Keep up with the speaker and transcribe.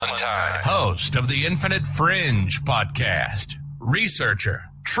host of the Infinite Fringe podcast, researcher,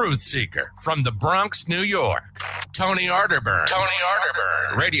 truth seeker from the Bronx, New York, Tony Arterburn.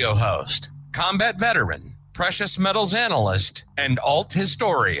 Radio host, combat veteran, precious metals analyst, and alt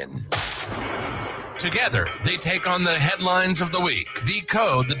historian. Together, they take on the headlines of the week,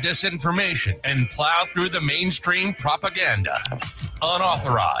 decode the disinformation, and plow through the mainstream propaganda.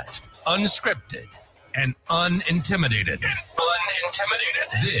 Unauthorized, unscripted, and unintimidated.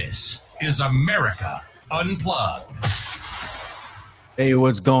 This is America Unplugged. Hey,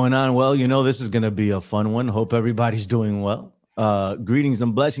 what's going on? Well, you know, this is going to be a fun one. Hope everybody's doing well. Greetings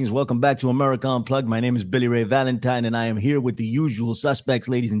and blessings. Welcome back to America Unplugged. My name is Billy Ray Valentine, and I am here with the usual suspects,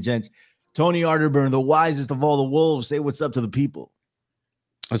 ladies and gents. Tony Arterburn, the wisest of all the wolves. Say what's up to the people.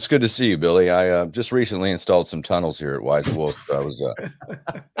 It's good to see you, Billy. I just recently installed some tunnels here at Wise Wolf. I was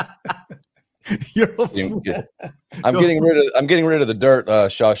I'm getting rid of the dirt,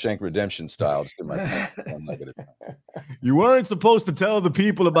 Shawshank Redemption style. Just You weren't supposed to tell the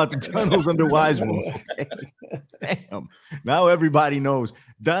people about the tunnels under Wise Wolf. Okay? Damn. Now everybody knows.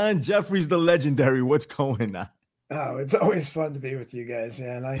 Don Jeffries, the legendary. What's going on? Oh, it's always fun to be with you guys.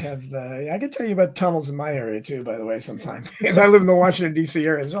 And I have, I can tell you about tunnels in my area too, by the way, sometime, because I live in the Washington, D.C.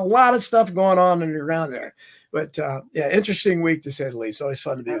 area. There's a lot of stuff going on around there. But yeah, interesting week to say the least. Always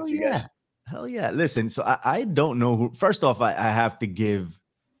fun to be with you guys. Hell yeah. Listen, so I don't know who. First off, I have to give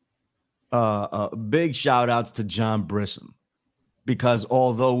big shout outs to John Brissom, because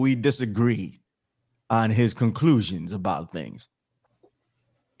although we disagree on his conclusions about things,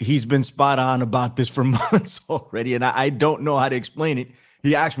 he's been spot on about this for months already, and I don't know how to explain it.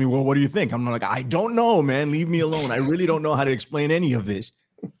 He asked me, well, what do you think? I'm like, I don't know, man. Leave me alone. I really don't know how to explain any of this.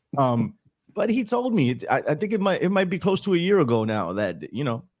 But he told me, I think it might be close to a year ago now that, you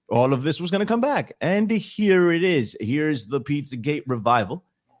know, all of this was going to come back. And here it is. Here's the Pizzagate revival.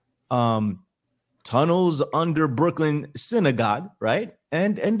 Tunnels under Brooklyn Synagogue, right?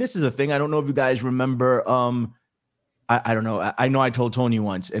 And this is a thing. I don't know if you guys remember. I don't know. I know I told Tony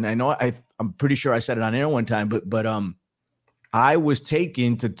once, and I know I'm pretty sure I said it on air one time, but I was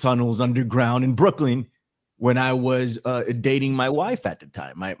taken to tunnels underground in Brooklyn when I was dating my wife at the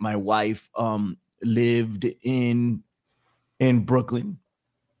time. My wife lived in Brooklyn,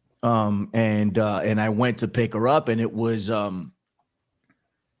 and I went to pick her up, and it was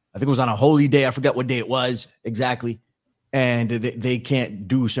I think it was on a holy day. I forgot what day it was exactly, and they can't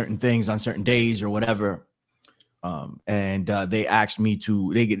do certain things on certain days or whatever. And they asked me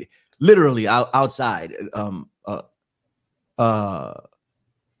to, they get literally outside, a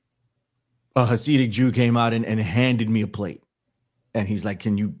Hasidic Jew came out and handed me a plate, and he's like,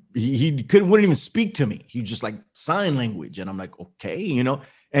 can you, he wouldn't even speak to me. He just like sign language. And I'm like, okay, you know,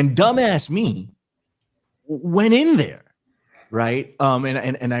 and dumbass me went in there. Right.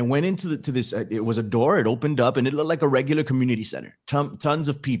 And I went into this, it was a door, it opened up, and it looked like a regular community center, tons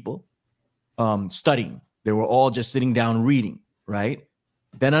of people, studying. They were all just sitting down reading, right?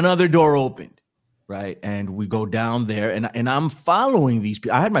 Then another door opened, right? And we go down there, and I'm following these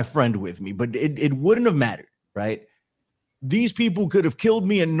people. I had my friend with me, but it wouldn't have mattered, right? These people could have killed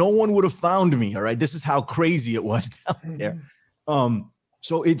me and no one would have found me, all right? This is how crazy it was down there.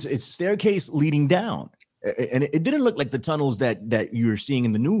 So it's staircase leading down. And it didn't look like the tunnels that you're seeing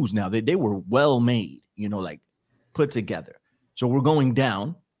in the news now. They were well made, you know, like put together. So we're going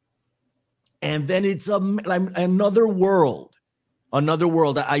down. And then it's like another world.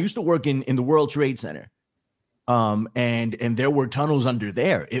 I used to work in the World Trade Center, and there were tunnels under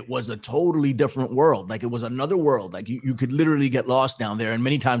there. It was a totally different world. Like it was another world. Like you could literally get lost down there, and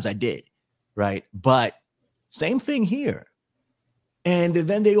many times I did, right? But same thing here. And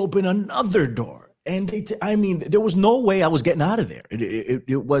then they open another door, and there was no way I was getting out of there.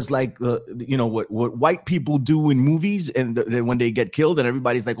 It was like, you know, what white people do in movies, and when they get killed, and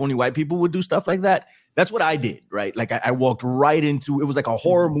everybody's like, only white people would do stuff like that. That's what I did, right? Like I walked right into, it was like a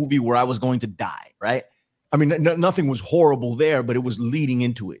horror movie where I was going to die, right? I mean, nothing was horrible there, but it was leading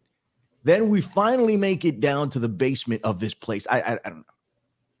into it. Then we finally make it down to the basement of this place. I don't know.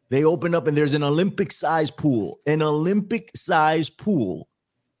 They open up, and there's an Olympic-sized pool,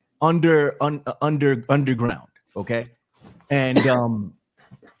 underground, okay? And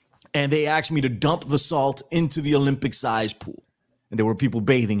they asked me to dump the salt into the Olympic-sized pool. And there were people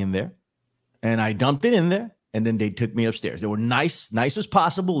bathing in there. And I dumped it in there, and then they took me upstairs. They were nice as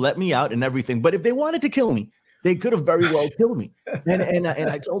possible, let me out and everything. But if they wanted to kill me, they could have very well killed me. And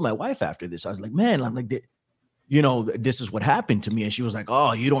I told my wife after this, I was like, man, I'm like, you know, this is what happened to me. And she was like,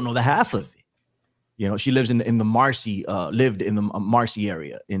 oh, you don't know the half of it. You know, she lives lived in the Marcy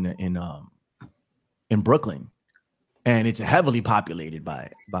area in Brooklyn, and it's heavily populated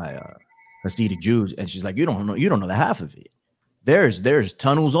by Hasidic Jews, and she's like, you don't know the half of it. There's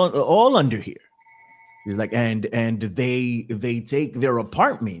tunnels all under here. She's like, and they take their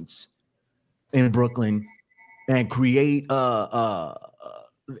apartments in Brooklyn and create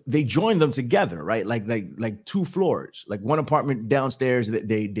they join them together, right? Like 2 floors, like one apartment downstairs.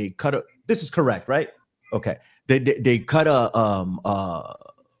 They cut a. This is correct, right? Okay. They cut a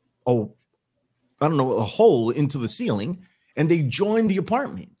hole into the ceiling, and they join the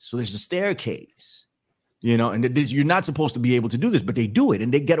apartment. So there's a staircase, and you're not supposed to be able to do this, but they do it,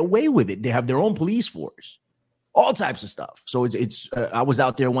 and they get away with it. They have their own police force, all types of stuff. So it's I was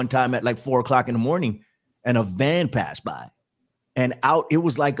out there one time at like 4:00 in the morning, and a van passed by, and out it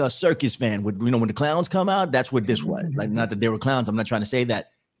was like a circus van with, when the clowns come out. That's what this was. Like, not that they were clowns. I'm not trying to say that.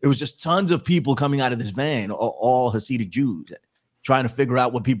 It was just tons of people coming out of this van, all Hasidic Jews, trying to figure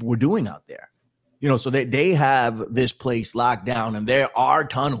out what people were doing out there. So they have this place locked down, and there are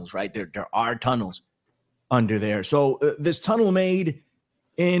tunnels, right? There are tunnels under there. So this tunnel made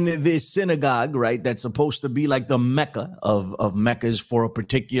in this synagogue, right? That's supposed to be like the Mecca of Meccas for a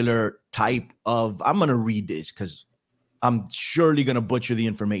particular type of. I'm going to read this because I'm surely going to butcher the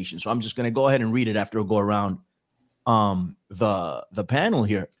information. So I'm just going to go ahead and read it after I go around the panel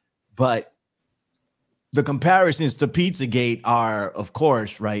here. But the comparisons to Pizzagate are, of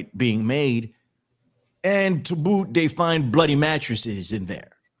course, right, being made. And to boot, they find bloody mattresses in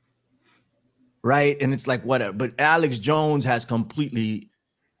there, right? And it's like, whatever. But Alex Jones has completely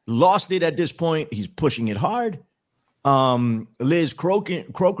lost it at this point. He's pushing it hard. Liz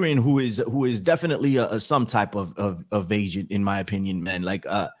Crokerin, who is definitely some type of agent, in my opinion, man. Like,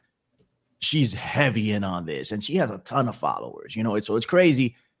 she's heavy in on this, and she has a ton of followers. So it's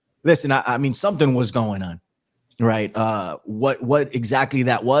crazy. Listen, I mean, something was going on, right? What exactly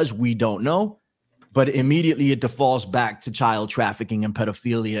that was, we don't know. But immediately it defaults back to child trafficking and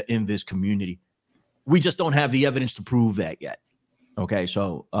pedophilia in this community. We just don't have the evidence to prove that yet. Okay,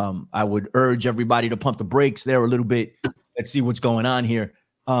 so I would urge everybody to pump the brakes there a little bit. Let's see what's going on here.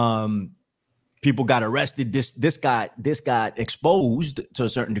 People got arrested. This got exposed to a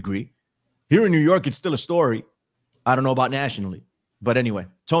certain degree. Here in New York, it's still a story. I don't know about nationally. But anyway,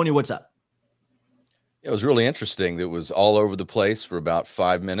 Tony, what's up? It was really interesting. It was all over the place for about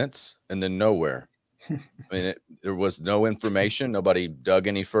 5 minutes and then nowhere. I mean, there was no information. Nobody dug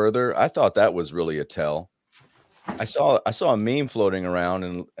any further. I thought that was really a tell. I saw a meme floating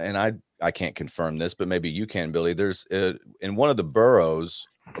around, and I can't confirm this, but maybe you can, Billy. There's in one of the boroughs,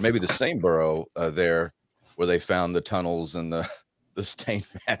 or maybe the same borough there, where they found the tunnels and the stained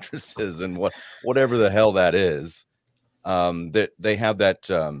mattresses and whatever the hell that is. That they have that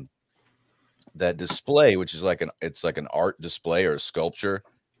display, which is like an art display or a sculpture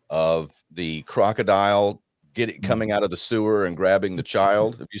of the crocodile coming out of the sewer and grabbing the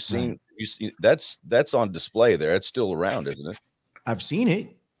child. Have you seen? You see that's on display there. It's still around, isn't it? I've seen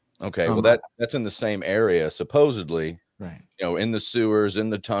it. Okay, well that's in the same area, supposedly. Right. In the sewers, in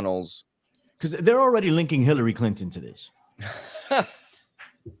the tunnels. Because they're already linking Hillary Clinton to this.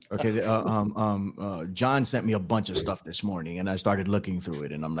 Okay. John sent me a bunch of stuff this morning, and I started looking through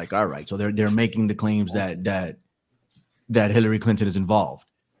it, and I'm like, all right. So they're making the claims that Hillary Clinton is involved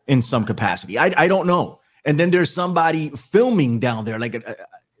in some capacity. I don't know. And then there's somebody filming down there, like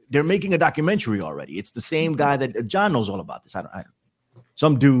they're making a documentary already. It's the same guy that John knows all about this. I don't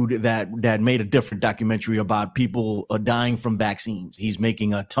some dude that made a different documentary about people dying from vaccines. He's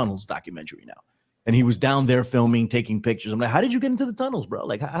making a tunnels documentary now. And he was down there filming, taking pictures. I'm like, how did you get into the tunnels, bro?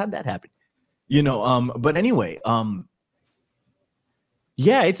 Like, how'd that happen? But anyway,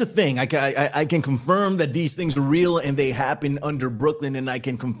 yeah, it's a thing. I can confirm that these things are real and they happen under Brooklyn. And I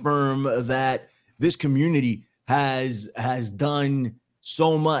can confirm that this community has done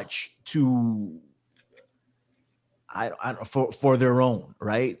so much to for their own,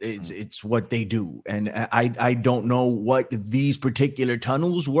 right? It's what they do. And I don't know what these particular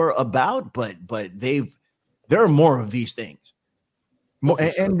tunnels were about, but there are more of these things.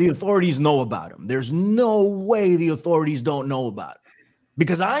 And the authorities know about them. There's no way the authorities don't know about them,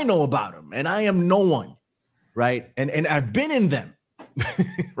 because I know about them and I am no one, right? And I've been in them,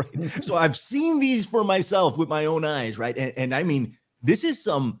 right? So I've seen these for myself with my own eyes, right? And I mean, this is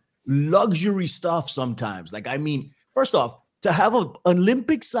some luxury stuff sometimes. Like, I mean, first off, to have an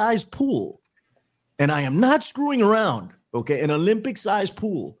Olympic-sized pool, and I am not screwing around, okay? An Olympic-sized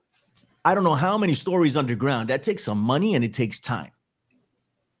pool, I don't know how many stories underground. That takes some money and it takes time,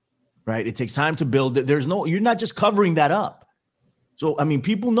 right? It takes time to build it. You're not just covering that up. So, I mean,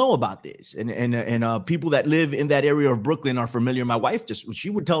 people know about this, and people that live in that area of Brooklyn are familiar. My wife she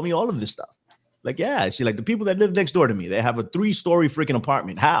would tell me all of this stuff. Like, yeah, the people that live next door to me, they have a 3-story freaking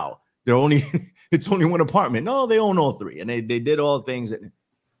apartment. How? They're only it's only one apartment. No, they own all three, and they did all things, and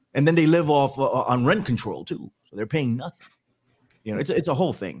then they live off on rent control too, so they're paying nothing. You know, it's a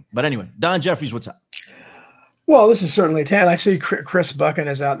whole thing. But anyway, Don Jeffries, what's up? Well, this is certainly 10. I see Chris Buchan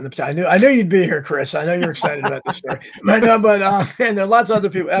is out in the. I knew you'd be here, Chris. I know you're excited about this story, but and there are lots of other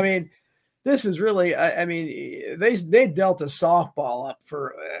people. I mean, this is really. I mean, they dealt a softball up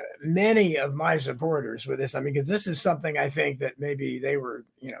for many of my supporters with this. I mean, because this is something I think that maybe they were,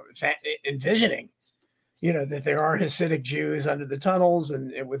 envisioning. That there are Hasidic Jews under the tunnels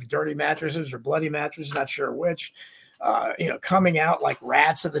and with dirty mattresses or bloody mattresses, not sure which. Coming out like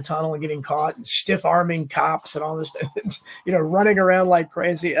rats of the tunnel and getting caught and stiff arming cops and all this, running around like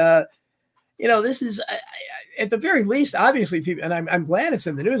crazy. This is at the very least, obviously people, and I'm glad it's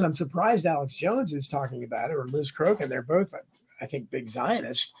in the news. I'm surprised Alex Jones is talking about it or Liz Crokin. They're both, I think, big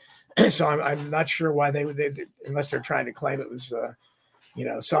Zionists. So I'm not sure why they unless they're trying to claim it was,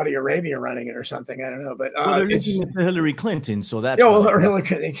 Saudi Arabia running it or something. I don't know, but they're linking it to Hillary Clinton, so that's Hillary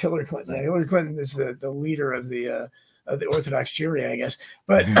Clinton. Yeah, Hillary Clinton is the leader of the Orthodox Jewry, I guess.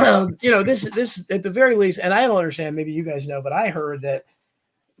 But this at the very least, and I don't understand. Maybe you guys know, but I heard that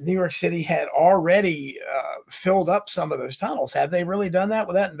New York City had already filled up some of those tunnels. Have they really done that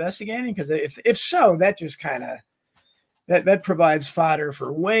without investigating? Because if so, that just kind of that provides fodder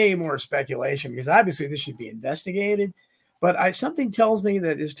for way more speculation. Because obviously this should be investigated. But something tells me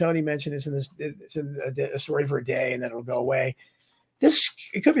that, as Tony mentioned, it's in a story for a day and then it'll go away.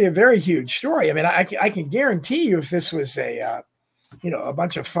 It could be a very huge story. I mean, I can guarantee you if this was a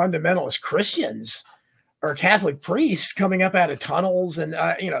bunch of fundamentalist Christians or Catholic priests coming up out of tunnels and,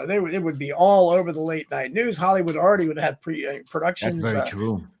 it would be all over the late night news. Hollywood already would have productions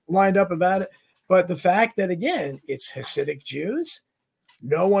lined up about it. But the fact that, again, it's Hasidic Jews,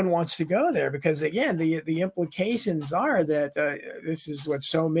 no one wants to go there because, again, the implications are that this is what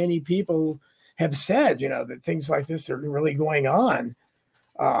so many people have said, that things like this are really going on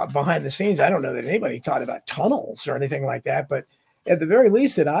behind the scenes. I don't know that anybody taught about tunnels or anything like that, but at the very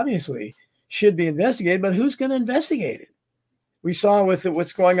least, it obviously should be investigated. But who's going to investigate it? We saw with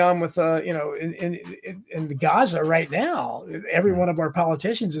what's going on with, in Gaza right now, every one of our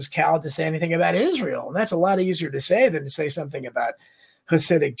politicians is cowed to say anything about Israel. And that's a lot easier to say than to say something about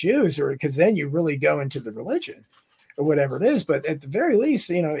Hasidic Jews, or because then you really go into the religion or whatever it is. But at the very least,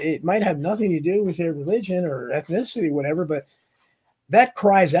 it might have nothing to do with their religion or ethnicity, whatever, but that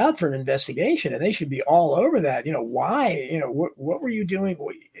cries out for an investigation and they should be all over that. Why, what were you doing?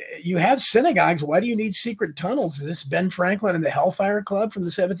 You have synagogues. Why do you need secret tunnels? Is this Ben Franklin and the Hellfire Club from the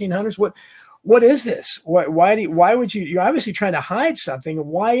 1700s? What is this? Why would you're obviously trying to hide something. And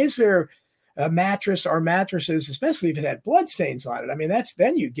why is there a mattress or mattresses, especially if it had bloodstains on it? I mean,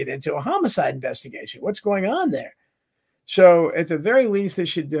 then you get into a homicide investigation. What's going on there? So at the very least, they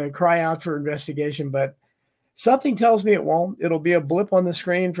should cry out for investigation, but something tells me it won't. It'll be a blip on the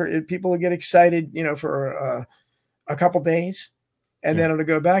screen for people to get excited, for a couple days, and then it'll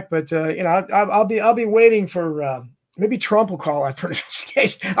go back. But I'll be waiting for maybe Trump will call out for an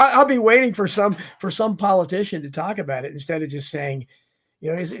investigation. I'll be waiting for some politician to talk about it instead of just saying,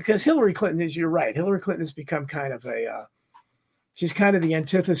 because Hillary Clinton is, you're right. Hillary Clinton has become kind of she's kind of the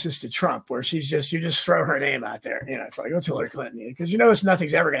antithesis to Trump, where you just throw her name out there. It's like, oh, it's Hillary Clinton, because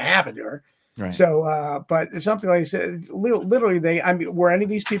nothing's ever going to happen to her. Right. So, but something like I said, literally, were any of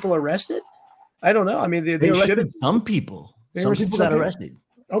these people arrested? I don't know. I mean, they should have. Some people got arrested.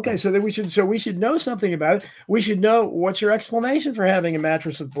 Okay, so we should know something about it. We should know what's your explanation for having a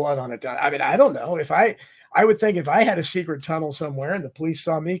mattress with blood on it. I mean, I don't know. I would think if I had a secret tunnel somewhere and the police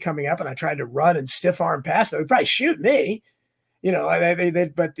saw me coming up and I tried to run and stiff arm past, they would probably shoot me.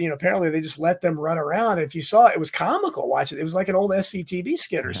 But apparently they just let them run around. And if you saw it, it was comical watching. It was like an old SCTV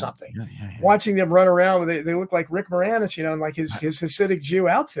skit or something. Yeah. Watching them run around, they look like Rick Moranis, in like his Hasidic Jew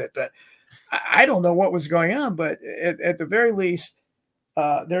outfit. But I don't know what was going on. But at the very least,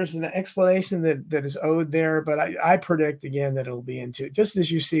 there's an explanation that is owed there. But I predict again that it'll be into, just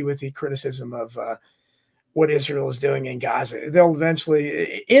as you see with the criticism of what Israel is doing in Gaza. They'll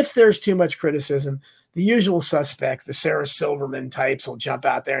eventually, if there's too much criticism, the usual suspects, the Sarah Silverman types, will jump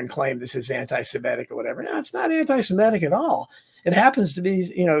out there and claim this is anti-Semitic or whatever. No, it's not anti-Semitic at all. It happens to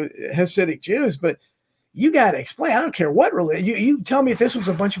be, Hasidic Jews, but you got to explain. I don't care what religion. You tell me if this was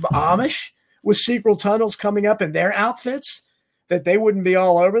a bunch of Amish with secret tunnels coming up in their outfits, that they wouldn't be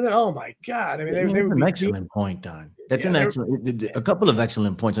all over that. Oh my God! I mean, they would be an excellent point, Don. That's a couple of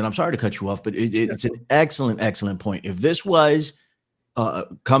excellent points, and I'm sorry to cut you off, but it's an excellent point. If this was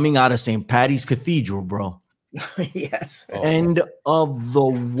coming out of St. Patty's Cathedral, bro. Yes. End of the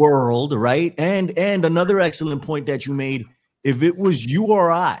world, right? And another excellent point that you made, if it was you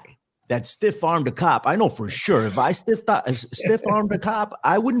or I that stiff-armed a cop, I know for sure if I stiff-armed a cop,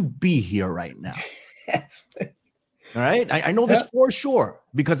 I wouldn't be here right now. Yes. All right. I know this for sure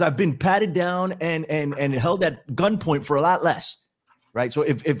because I've been patted down and held at gunpoint for a lot less. Right. So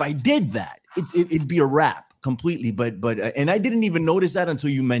if I did that, it'd be a wrap completely. But and I didn't even notice that until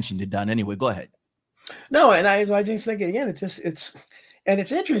you mentioned it, Don. Anyway, go ahead. No, and I just think again,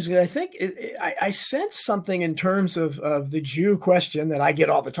 it's interesting. I think I sense something in terms of the Jew question that I get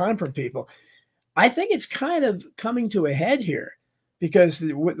all the time from people. I think it's kind of coming to a head here because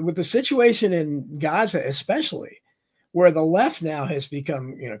with the situation in Gaza, especially, where the left now has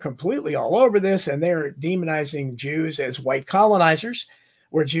become completely all over this, and they're demonizing Jews as white colonizers,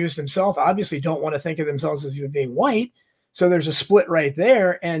 where Jews themselves obviously don't want to think of themselves as even being white. So there's a split right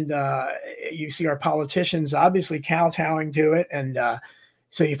there, and you see our politicians obviously kowtowing to it, and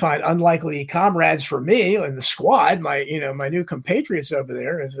so you find unlikely comrades for me in the squad. My new compatriots over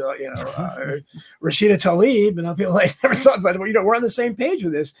there is Rashida Tlaib, and I'll be like, never thought about it. We're on the same page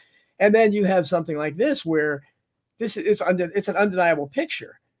with this, and then you have something like this where it's an undeniable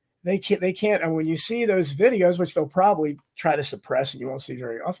picture. They can't, and when you see those videos, which they'll probably try to suppress, and you won't see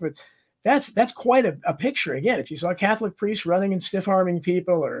very often, but that's quite a picture. Again, if you saw a Catholic priest running and stiff arming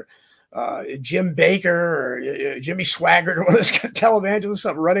people, or Jim Baker or Jimmy Swaggart or one of those televangelists,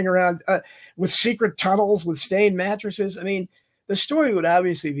 something running around with secret tunnels with stained mattresses, I mean, the story would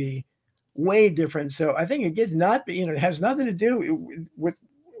obviously be way different. So I think it has nothing to do with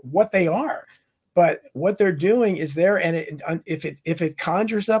what they are, but what they're doing is there. And if it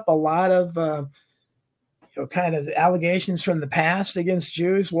conjures up a lot of kind of allegations from the past against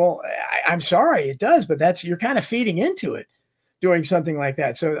Jews, well, I'm sorry, it does, but you're kind of feeding into it, doing something like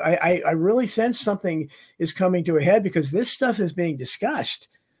that. So I really sense something is coming to a head because this stuff is being discussed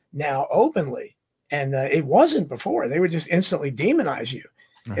now openly, and it wasn't before. They would just instantly demonize you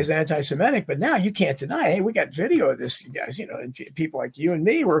as anti-Semitic, but now you can't deny. Hey, we got video of this, you guys. And people like you and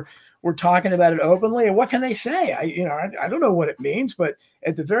me we're talking about it openly, and what can they say? I don't know what it means, but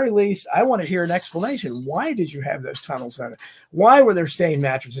at the very least, I want to hear an explanation. Why did you have those tunnels done? Why were there stained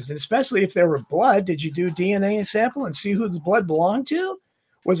mattresses? And especially if there were blood, did you do DNA sample and see who the blood belonged to?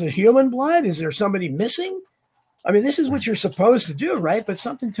 Was it human blood? Is there somebody missing? I mean, this is what you're supposed to do, right? But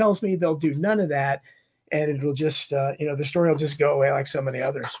something tells me they'll do none of that, and it'll just, the story will just go away like so many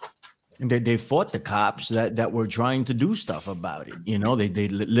others. And they fought the cops that were trying to do stuff about it. They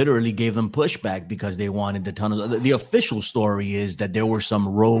literally gave them pushback because they wanted the tunnels. The official story is that there were some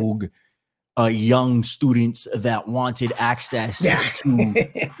rogue young students that wanted access to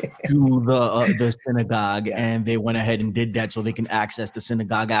the synagogue, and they went ahead and did that so they can access the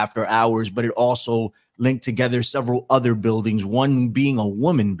synagogue after hours. But it also linked together several other buildings, one being a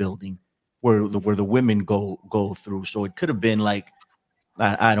woman building where the women go through. So it could have been like,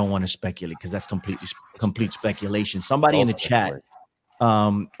 I don't want to speculate because that's complete speculation. Somebody in the chat,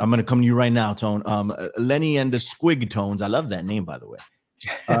 I'm going to come to you right now, Tone. Lenny and the Squig Tones. I love that name, by the way.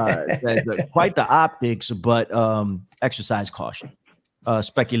 Quite the optics, but exercise caution.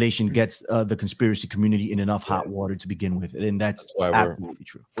 Speculation gets the conspiracy community in enough hot water to begin with, and that's why absolutely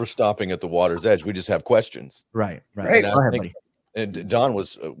true. We're stopping at the water's edge. We just have questions. Right. Go ahead, buddy. And Don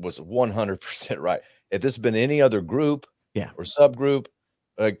was 100% right. If this had been any other group, or subgroup,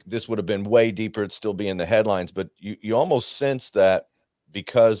 like this would have been way deeper. It'd still be in the headlines, but you almost sense that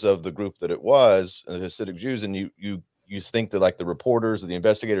because of the group that it was, the Hasidic Jews, and you think that like the reporters or the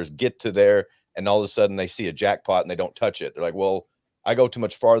investigators get to there and all of a sudden they see a jackpot and they don't touch it. They're like, well, I go too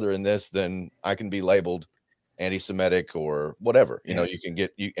much farther in this than I can be labeled anti-Semitic or whatever. You can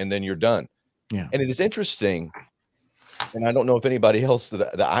get and then you're done. Yeah. And it is interesting. And I don't know if anybody else,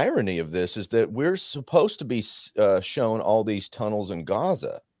 the irony of this is that we're supposed to be shown all these tunnels in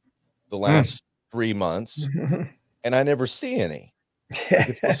Gaza the last 3 months, and I never see any.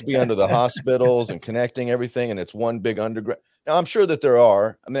 It's supposed to be under the hospitals and connecting everything, and it's one big underground. Now, I'm sure that there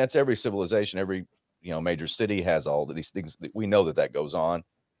are. I mean, that's every civilization. Every major city has all of these things. We know that goes on.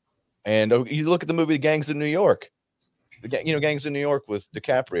 And you look at the movie Gangs of New York. Gangs of New York with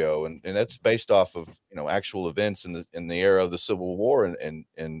DiCaprio, and that's based off of actual events in the era of the Civil War in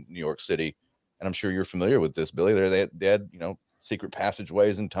New York City. And I'm sure you're familiar with this, Billy. They had secret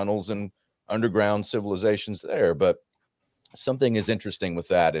passageways and tunnels and underground civilizations there. But something is interesting with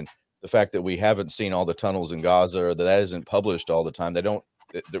that, and the fact that we haven't seen all the tunnels in Gaza, or that isn't published all the time.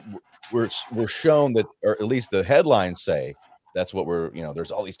 We're shown that, or at least the headlines say that's what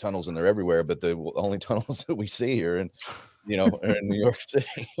there's all these tunnels and they're everywhere, but the only tunnels that we see here are in New York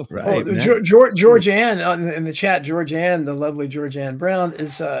City. Right. Georgianne in the chat, Georgianne, the lovely Georgianne Brown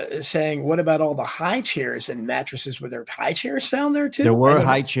is saying, what about all the high chairs and mattresses? Were there high chairs found there too? There were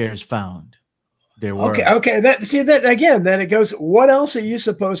high chairs found. There were. Okay. That again, then it goes, what else are you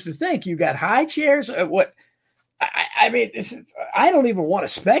supposed to think? You got high chairs? What? I mean, I don't even want to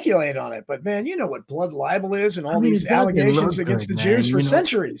speculate on it, but man, you know what blood libel is and all these allegations against the Jews for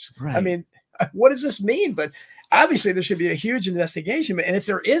centuries. Right. I mean, what does this mean? But obviously there should be a huge investigation. And if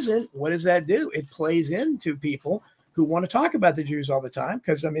there isn't, what does that do? It plays into people who want to talk about the Jews all the time.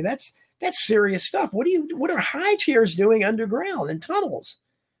 Because I mean, that's serious stuff. What are high chairs doing underground in tunnels?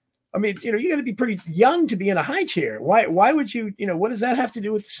 I mean, you got to be pretty young to be in a high chair. Why would you, what does that have to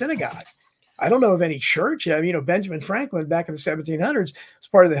do with the synagogue? I don't know of any church. Benjamin Franklin back in the 1700s was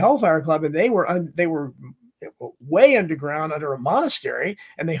part of the Hellfire Club, and they were way underground under a monastery,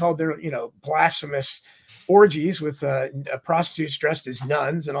 and they held their blasphemous orgies with prostitutes dressed as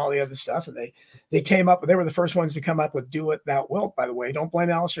nuns and all the other stuff. And they came up. They were the first ones to come up with "Do It Thou Wilt." By the way, don't blame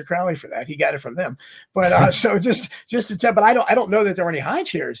Aleister Crowley for that. He got it from them. But so just to tell. But I don't know that there are any high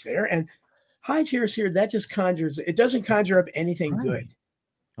chairs there, and high chairs here that just conjures. It doesn't conjure up anything good.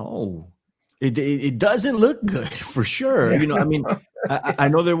 Oh. It doesn't look good for sure. I mean, I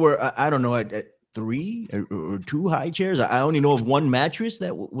know there were, I don't know, 3 or 2 high chairs. I only know of one mattress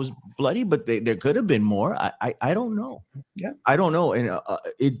that was bloody, but there could have been more. I don't know. Yeah, I don't know. And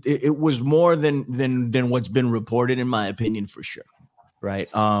it was more than what's been reported, in my opinion, for sure.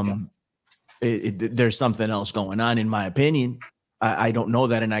 Right. There's something else going on, in my opinion. I don't know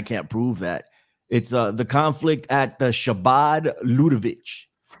that, and I can't prove that. It's the conflict at the Chabad Ludovich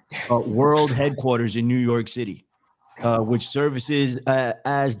world headquarters in New York City, which services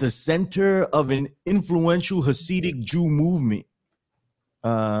as the center of an influential Hasidic Jew movement.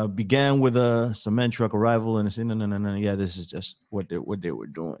 Began with a cement truck arrival and no. Yeah, this is just what they were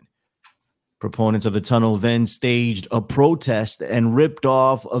doing. Proponents of the tunnel then staged a protest and ripped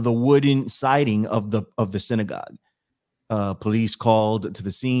off of the wooden siding of the synagogue. Police called to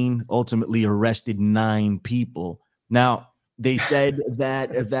the scene, ultimately arrested 9 people. Now, they said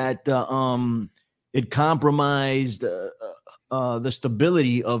that it compromised the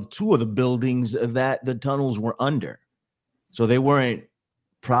stability of 2 of the buildings that the tunnels were under. So they weren't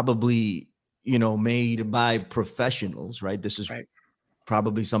probably, made by professionals, right? This is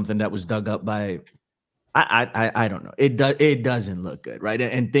probably something that was dug up by, I don't know. It doesn't look good, right?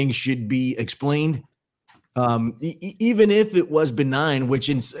 And things should be explained. Even if it was benign, which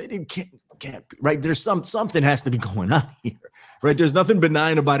it can't be, right? There's something has to be going on here, right? There's nothing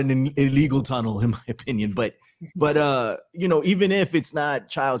benign about an illegal tunnel, in my opinion. But even if it's not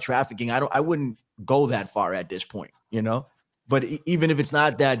child trafficking, I wouldn't go that far at this point, But even if it's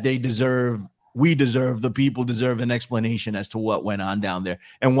not that, the people deserve an explanation as to what went on down there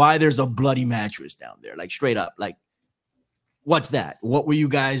and why there's a bloody mattress down there, like straight up, like. What's that? What were you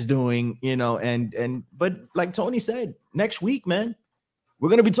guys doing? But like Tony said, next week, man, we're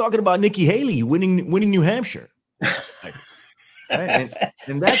gonna be talking about Nikki Haley winning New Hampshire, and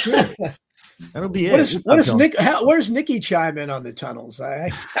that's it. That'll be it. Where's Nikki chime in on the tunnels?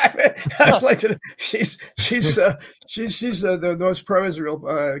 I'd like to. She's the most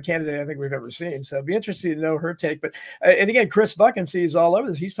pro-Israel candidate I think we've ever seen. So it'd be interesting to know her take. But and again, Chris Buchan sees all over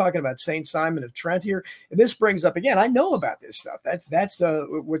this. He's talking about Saint Simon of Trent here, and this brings up again. I know about this stuff. That's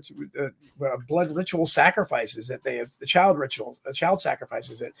blood ritual sacrifices that they have, the child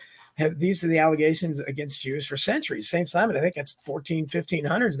sacrifices that have. These are the allegations against Jews for centuries. Saint Simon, I think that's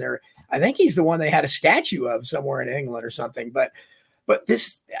 1500s. There, I think he's the one they had a statue of somewhere in England or something. But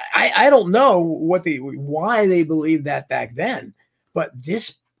this, I don't know why they believed that back then. But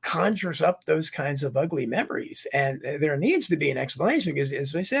this conjures up those kinds of ugly memories, and there needs to be an explanation because,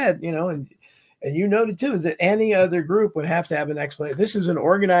 as I said, and you noted too, is that any other group would have to have an explanation. This is an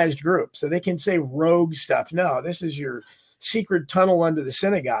organized group, so they can say rogue stuff. No, this is your secret tunnel under the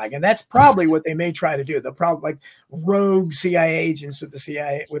synagogue, and that's probably what they may try to do. They'll probably, like rogue CIA agents with the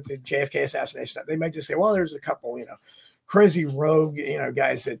CIA with the JFK assassination stuff. They might just say, well, there's a couple, crazy rogue,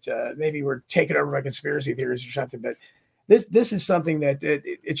 guys that maybe were taken over by conspiracy theories or something. But this is something that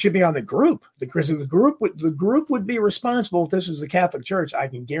it should be on the group, because the group would be responsible if this was the Catholic Church. I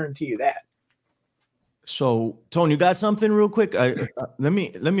can guarantee you that. So, Tony, you got something real quick? Let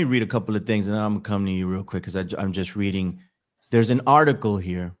me read a couple of things, and then I'm gonna come to you real quick because I'm just reading. There's an article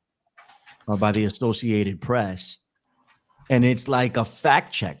here by the Associated Press, and it's like a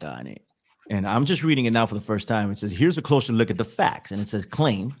fact check on it. And I'm just reading it now for the first time. It says, here's a closer look at the facts. And it says,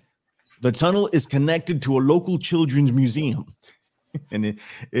 claim The tunnel is connected to a local children's museum. And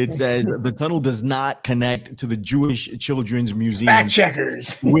it says the tunnel does not connect to the Jewish Children's Museum. Fact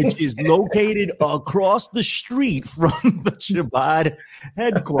checkers. Which is located across the street from the Chabad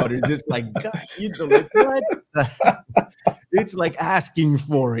headquarters. It's like, God, what? It's like asking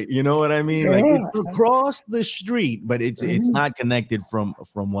for it. You know what I mean? Like it's across the street, but it's not connected from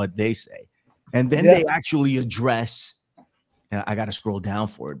what they say. And then they actually address, and I got to scroll down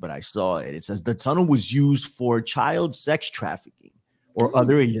for it, but I saw it. It says the tunnel was used for child sex trafficking or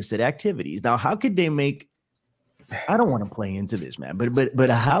other illicit activities. Now, how could they make? I don't want to play into this, man, but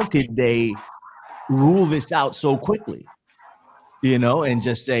how could they rule this out so quickly? You know, and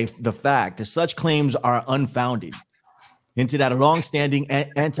just say the fact that such claims are unfounded, hinted at a long-standing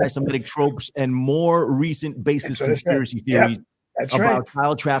anti-Semitic tropes and more recent basis conspiracy theories about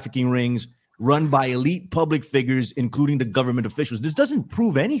child trafficking rings run by elite public figures, including the government officials. This doesn't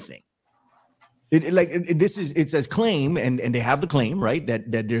prove anything. It says claim, and they have the claim, right? That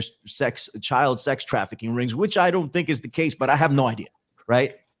there's child sex trafficking rings, which I don't think is the case, but I have no idea,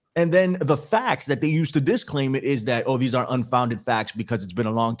 right? And then the facts that they use to disclaim it is that, these are unfounded facts because it's been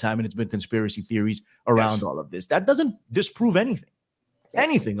a long time and it's been conspiracy theories around all of this. That doesn't disprove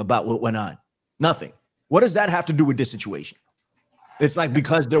anything about what went on. Nothing. What does that have to do with this situation? It's like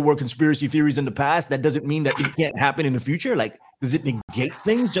because there were conspiracy theories in the past, that doesn't mean that it can't happen in the future. Like, does it negate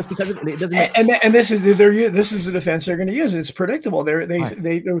things just because it doesn't? And this is the defense they're going to use. It's predictable.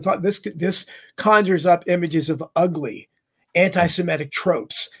 They talk, this conjures up images of ugly anti-Semitic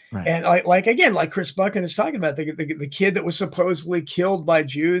tropes, and like Chris Buchan is talking about the kid that was supposedly killed by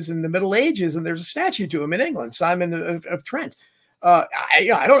Jews in the Middle Ages, and there's a statue to him in England, Simon of Trent. I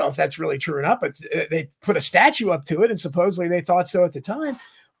don't know if that's really true or not, but they put a statue up to it, and supposedly they thought so at the time.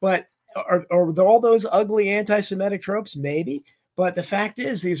 But are all those ugly anti-Semitic tropes? Maybe. But the fact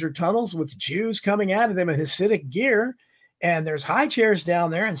is, these are tunnels with Jews coming out of them in Hasidic gear, and there's high chairs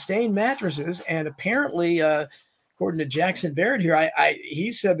down there and stained mattresses. And apparently, according to Jackson Barrett here,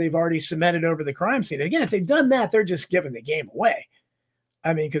 he said they've already cemented over the crime scene. Again, if they've done that, they're just giving the game away.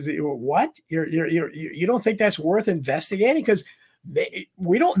 I mean, because what? You don't think that's worth investigating? Because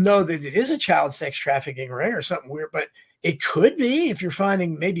we don't know that it is a child sex trafficking ring or something weird, but it could be if you're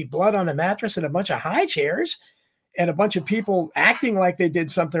finding maybe blood on a mattress and a bunch of high chairs and a bunch of people acting like they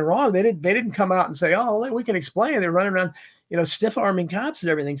did something wrong. They didn't come out and say, we can explain. They're running around, stiff arming cops and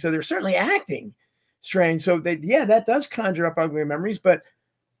everything. So they're certainly acting strange. So that does conjure up ugly memories, but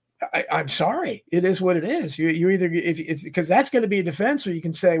I'm sorry. It is what it is. You either, if it's because that's going to be a defense, or you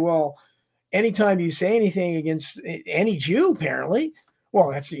can say, well, anytime you say anything against any Jew, apparently, well,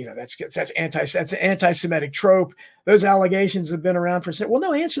 that's an anti-Semitic trope. Those allegations have been around for. Well,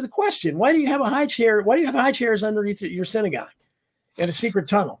 no, answer the question. Why do you have a high chair? Why do you have high chairs underneath your synagogue in a secret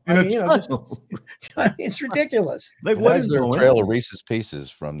tunnel? It's ridiculous. Like, what is there a trail of Reese's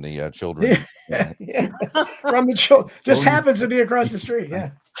Pieces from the children? From the children, just happens to be across the street.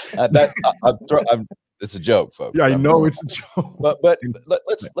 Yeah, it's a joke, folks. Yeah, I know it's a joke. But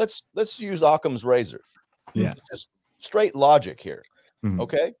let's use Occam's razor. Yeah, just straight logic here. Mm-hmm.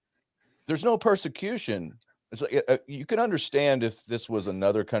 Okay, there's no persecution. It's like you can understand if this was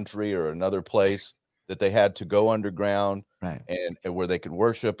another country or another place that they had to go underground, right, and where they could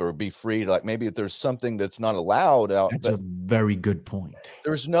worship or be free. Like maybe if there's something that's not allowed out. That's a very good point.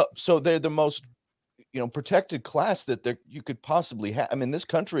 So they're the most protected class that you could possibly have. I mean, this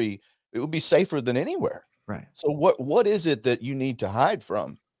country, it would be safer than anywhere. Right. So what is it that you need to hide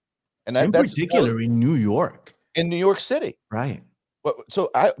from? And in particular in New York. In New York City. Right. So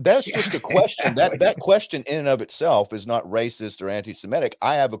that's just a question. That question in and of itself is not racist or anti-Semitic.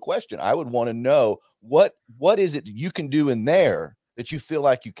 I have a question. I would want to know what is it you can do in there that you feel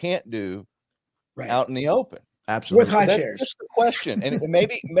like you can't do out in the open? Absolutely. With high that's chairs. just the question. And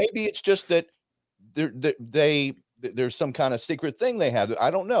maybe it's just that there's some kind of secret thing they have. I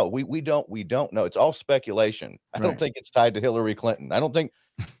don't know. We don't know. It's all speculation. I don't think it's tied to Hillary Clinton. I don't think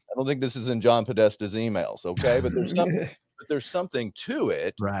this is in John Podesta's emails. Okay, but there's something to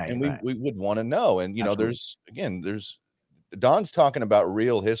it, right? And we would want to know. And there's Don's talking about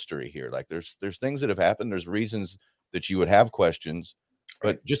real history here. Like there's things that have happened. There's reasons that you would have questions,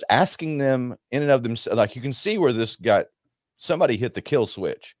 but just asking them in and of themselves, like you can see where this somebody hit the kill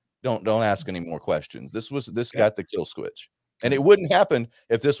switch. Don't ask any more questions. This got the kill switch, and it wouldn't happen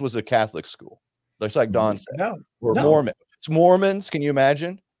if this was a Catholic school. Just like Don said, or Mormon. It's Mormons. Can you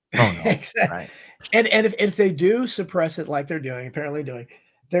imagine? Oh no, exactly. Right. And if they do suppress it like they're apparently doing,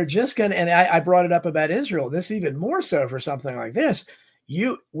 they're just going to, and I brought it up about Israel, this even more so for something like this.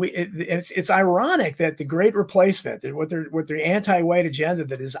 it's ironic that the Great Replacement, that what their anti-white agenda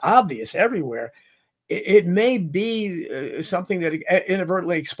that is obvious everywhere, it may be something that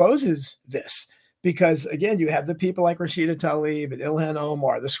inadvertently exposes this. Because again, you have the people like Rashida Tlaib and Ilhan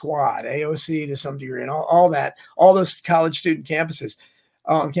Omar, the Squad, AOC to some degree, and all those college student campuses,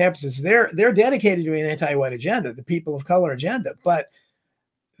 they're dedicated to an anti-white agenda, the people of color agenda. But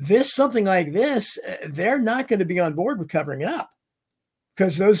something like this, they're not going to be on board with covering it up,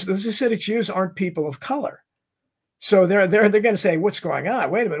 because those Hasidic Jews aren't people of color. So they're going to say, what's going on?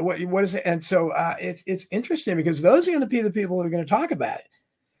 Wait a minute, what is it? And so it's interesting, because those are going to be the people who are going to talk about it.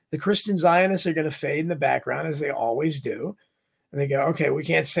 The Christian Zionists are going to fade in the background, as they always do. And they go, okay, we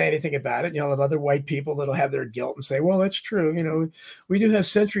can't say anything about it. You'll have other white people that'll have their guilt and say, well, that's true. We do have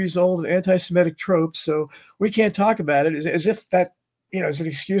centuries old anti-Semitic tropes, so we can't talk about it, as if that, is an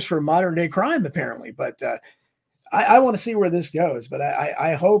excuse for modern day crime, apparently. But I want to see where this goes. But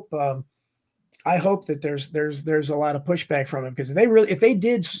I hope that there's a lot of pushback from them, because if they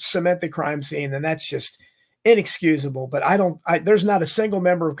did cement the crime scene, then that's just inexcusable. But there's not a single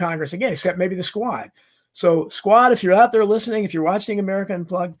member of Congress, again, except maybe the Squad. So Squad, if you're out there listening, if you're watching America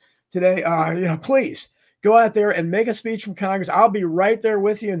Unplugged today, please go out there and make a speech from Congress. I'll be right there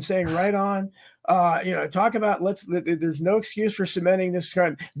with you and saying, right on. Talk about, there's no excuse for cementing this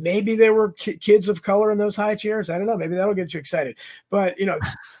crime. Maybe there were kids of color in those high chairs. I don't know. Maybe that'll get you excited, but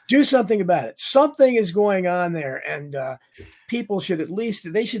do something about it. Something is going on there, and people should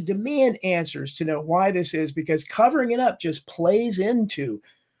demand answers to know why this is, because covering it up just plays into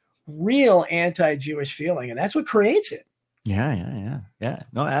real anti-Jewish feeling, and that's what creates it. Yeah.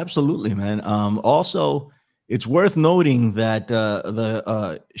 No, absolutely, man. Also, it's worth noting that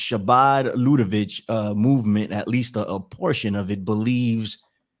the Chabad Ludovich movement, at least a portion of it, believes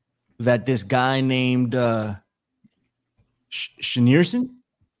that this guy named Schneerson,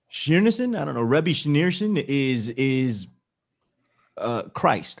 I don't know, Rebbe Schneerson is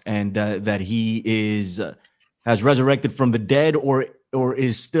Christ, and that he has resurrected from the dead, or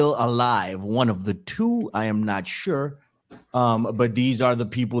is still alive. One of the two, I am not sure. But these are the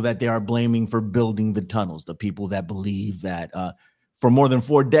people that they are blaming for building the tunnels, the people that believe that for more than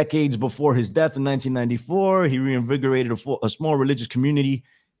 4 decades before his death in 1994, he reinvigorated a small religious community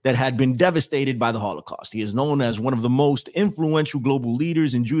that had been devastated by the Holocaust. He is known as one of the most influential global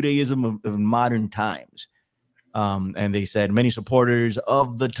leaders in Judaism of modern times. And they said many supporters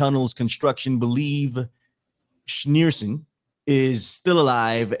of the tunnel's construction believe Schneerson is still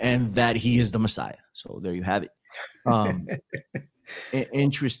alive and that he is the Messiah. So there you have it.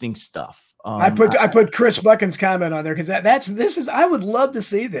 Interesting stuff. I put Chris Buchan's comment on there, because I would love to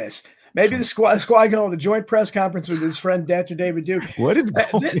see this. Maybe the squad can hold a joint press conference with his friend Dr. David Duke. What is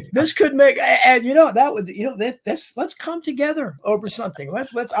going this could make, and that would, let's come together over something.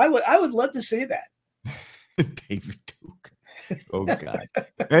 I would love to see that. David Duke. Oh God.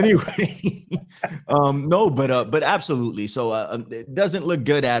 Anyway, no, but absolutely. So it doesn't look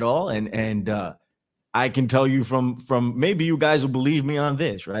good at all, and I can tell you from maybe you guys will believe me on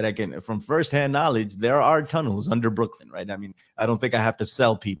this, right? I can, from firsthand knowledge, there are tunnels under Brooklyn, right? I mean, I don't think I have to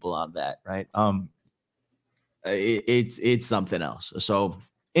sell people on that, right? It's something else. So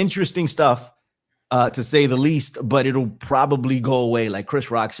interesting stuff, to say the least. But it'll probably go away, like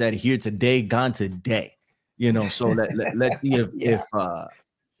Chris Rock said, here today, gone today. So let's see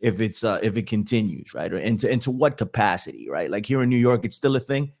if it continues, right? And to what capacity, right? Like here in New York, it's still a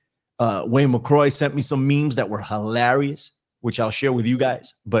thing. Wayne McCroy sent me some memes that were hilarious, which I'll share with you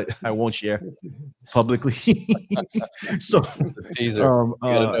guys, but I won't share publicly. So teaser.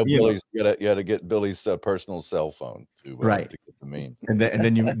 You gotta get Billy's personal cell phone to get the meme, and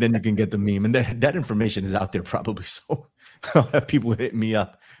then you can get the meme, and that information is out there probably. So I'll have people hit me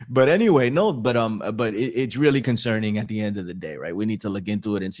up. But anyway, no, but it's really concerning at the end of the day, right? We need to look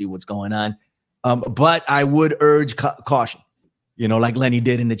into it and see what's going on. But I would urge caution. Like Lenny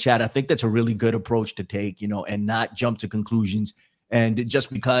did in the chat. I think that's a really good approach to take, and not jump to conclusions. And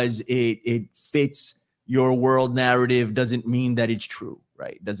just because it fits your world narrative doesn't mean that it's true,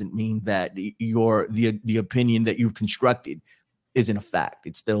 right? Doesn't mean that the opinion that you've constructed isn't a fact.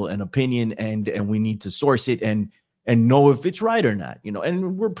 It's still an opinion, and we need to source it and know if it's right or not,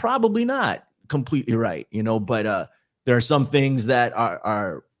 and we're probably not completely right, but there are some things that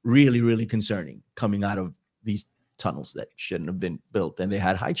are really, really concerning coming out of these tunnels that shouldn't have been built, and they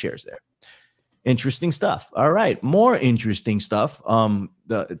had high chairs there. Interesting stuff. All right, more interesting stuff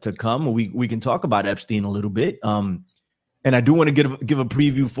to come. We can talk about Epstein a little bit, and I do want to give a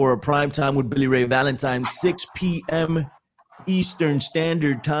preview for a prime time with Billy Ray Valentine, 6 p.m. Eastern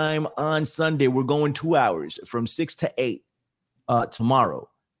Standard Time on Sunday. We're going 2 hours from 6 to 8. tomorrow.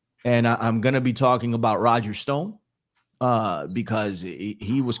 And I'm going to be talking about Roger Stone because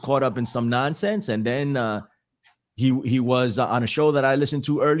he was caught up in some nonsense. And then he was on a show that I listened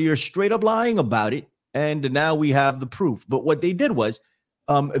to earlier, straight up lying about it. And now we have the proof. But what they did was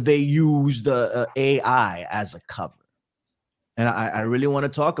they used AI as a cover. And I really want to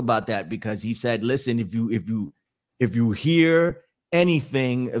talk about that because he said, listen, if you hear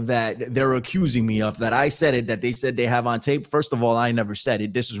anything that they're accusing me of, that I said it, that they said they have on tape, first of all, I never said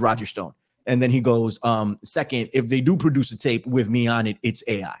it. This is Roger Stone. And then he goes, second, if they do produce a tape with me on it, it's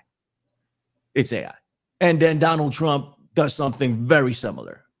AI. It's AI. And then Donald Trump does something very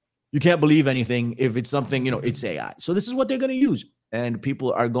similar. You can't believe anything if it's something, it's AI. So this is what they're going to use. And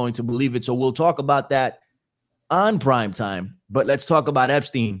people are going to believe it. So we'll talk about that on prime time. But let's talk about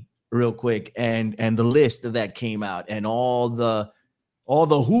Epstein real quick and the list that came out and all the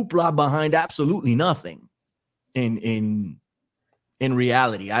hoopla behind absolutely nothing in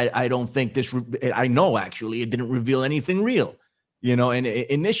reality. I don't think I know actually it didn't reveal anything real, and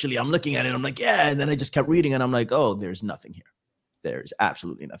initially I'm looking at it, I'm like, yeah. And then I just kept reading and I'm like, oh, there's nothing here. There's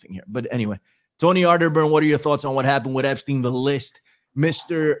absolutely nothing here. But anyway, Tony Arterburn, what are your thoughts on what happened with Epstein, the list?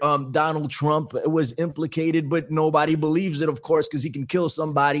 Mr. Donald Trump was implicated, but nobody believes it, of course, because he can kill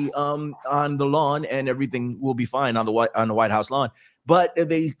somebody on the lawn and everything will be fine on the White House lawn. But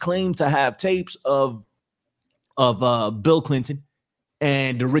they claim to have tapes of Bill Clinton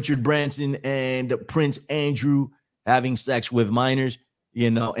and Richard Branson and Prince Andrew having sex with minors,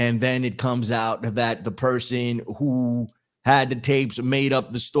 and then it comes out that the person who had the tapes made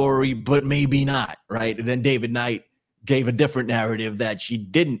up the story, but maybe not, right? And then David Knight gave a different narrative that she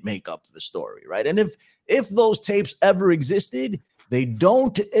didn't make up the story, right? And if those tapes ever existed, they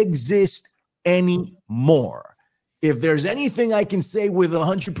don't exist anymore. If there's anything I can say with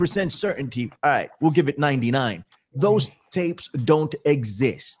 100% certainty, all right, we'll give it 99. Those tapes don't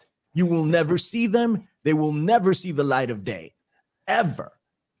exist. You will never see them. They will never see the light of day, ever.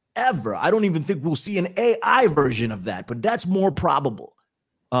 I don't even think we'll see an AI version of that, but that's more probable.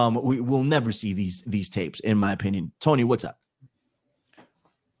 We will never see these tapes, in my opinion. Tony, what's up?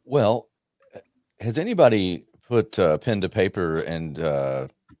 Well, has anybody put pen to paper and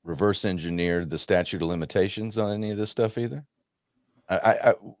reverse engineered the statute of limitations on any of this stuff either?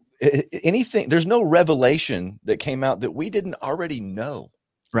 Anything? There's no revelation that came out that we didn't already know.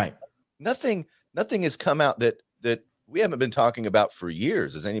 Right. Nothing has come out that we haven't been talking about for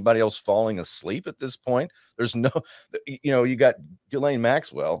years. Is anybody else falling asleep at this point? There's no, you got Ghislaine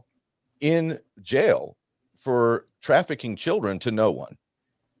Maxwell in jail for trafficking children to no one,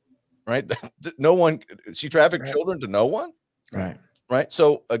 right? No one, she trafficked children to no one. Right.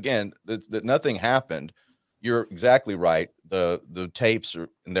 So again, that nothing happened. You're exactly right. The tapes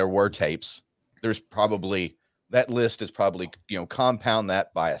and there were tapes. There's probably, that list is probably, compound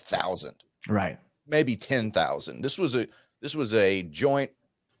that by 1,000. Right. Maybe 10,000. This was a joint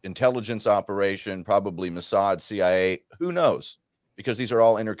intelligence operation, probably Mossad, CIA, who knows? Because these are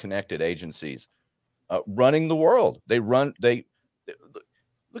all interconnected agencies running the world. They look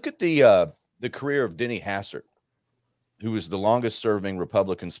at the career of Denny Hassert, who was the longest serving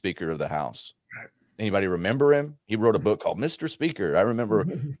Republican Speaker of the House. Anybody remember him? He wrote a book called Mr. Speaker. I remember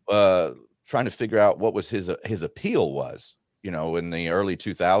trying to figure out what was his appeal was, in the early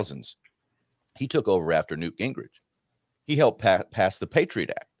 2000s. He took over after Newt Gingrich. He helped pass the Patriot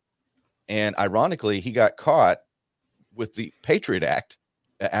Act. And ironically, he got caught with the Patriot Act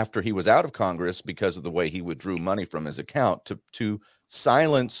after he was out of Congress because of the way he withdrew money from his account to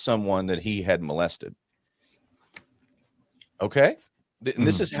silence someone that he had molested. Okay? And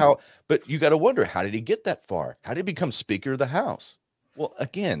this is how, but you got to wonder, how did he get that far? How did he become Speaker of the House? Well,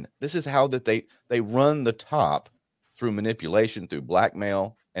 again, this is how that they run the top through manipulation, through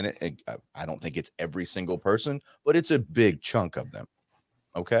blackmail. And I don't think it's every single person, but it's a big chunk of them.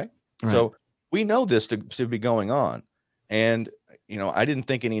 Okay. Right. So we know this to be going on. And, I didn't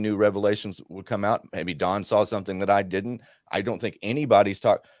think any new revelations would come out. Maybe Don saw something that I didn't. I don't think anybody's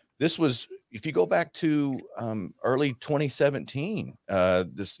talked. This was, if you go back to early 2017,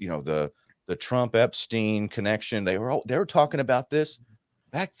 the Trump Epstein connection, they were talking about this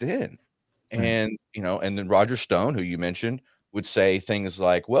back then. And, and then Roger Stone, who you mentioned, would say things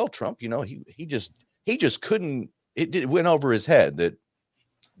like, well, Trump, he just couldn't, it went over his head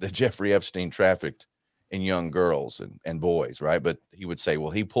that Jeffrey Epstein trafficked in young girls and boys. Right. But he would say,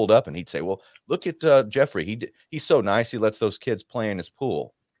 well, he pulled up and he'd say, well, look at Jeffrey. He's so nice. He lets those kids play in his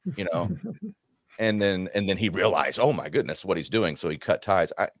pool, and then he realized, oh my goodness, what he's doing. So he cut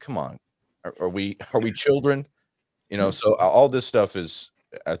ties. Come on. Are we children? So all this stuff is,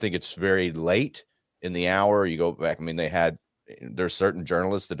 I think it's very late in the hour. You go back. I mean, they had there's certain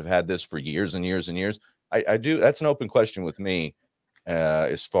journalists that have had this for years and years and years. I do. That's an open question with me,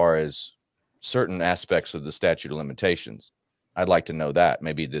 as far as certain aspects of the statute of limitations. I'd like to know that.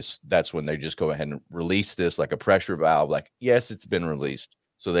 Maybe that's when they just go ahead and release this like a pressure valve, like, yes, it's been released,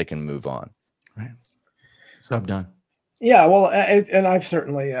 so they can move on. Right. So I'm done. Yeah, well, and I've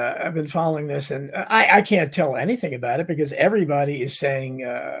certainly I've been following this, and I can't tell anything about it because everybody is saying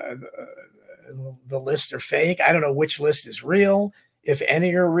the lists are fake. I don't know which list is real, if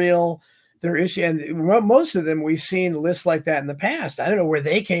any are real. There is, and most of them we've seen lists like that in the past. I don't know where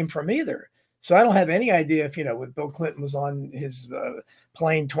they came from either. So I don't have any idea if, with Bill Clinton was on his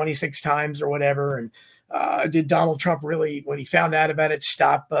plane 26 times or whatever. And did Donald Trump really, when he found out about it,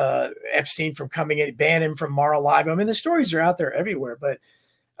 stop Epstein from coming in, ban him from Mar-a-Lago? I mean, the stories are out there everywhere. But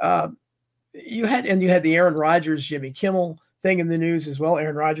you had the Aaron Rodgers, Jimmy Kimmel thing in the news as well.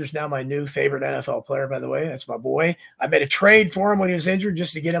 Aaron Rodgers, now my new favorite NFL player, by the way. That's my boy. I made a trade for him when he was injured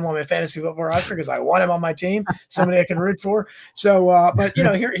just to get him on my fantasy football roster because I want him on my team, somebody I can root for. So, but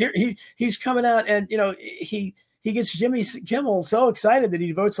he's coming out and he gets Jimmy Kimmel so excited that he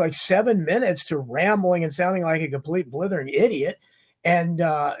devotes like 7 minutes to rambling and sounding like a complete blithering idiot, and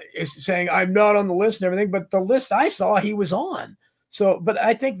is saying I'm not on the list and everything. But the list I saw, he was on. So, but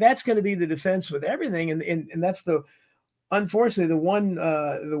I think that's going to be the defense with everything, and that's unfortunately,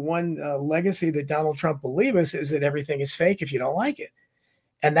 the one legacy that Donald Trump will leave us is that everything is fake if you don't like it.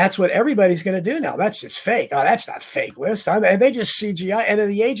 And that's what everybody's going to do now. That's just fake. Oh, that's not fake list. They just CGI. And in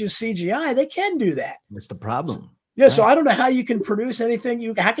the age of CGI, they can do that. That's the problem. Yeah, right. So I don't know how you can produce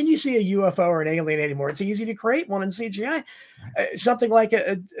anything. How can you see a UFO or an alien anymore? It's easy to create one in CGI. Something like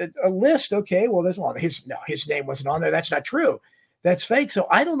a list. Okay, well, his name wasn't on there. That's not true. That's fake. So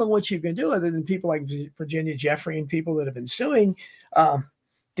I don't know what you can do other than people like Virginia Jeffrey and people that have been suing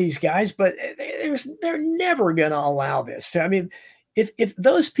these guys, but they're never going to allow this. I mean, if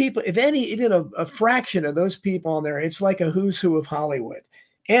those people, even a fraction of those people on there, it's like a who's who of Hollywood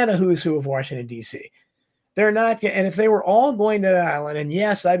and a who's who of Washington, D.C. They're not. And if they were all going to that island, and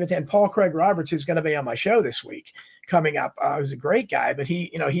yes, and Paul Craig Roberts, who's going to be on my show this week coming up, was a great guy, but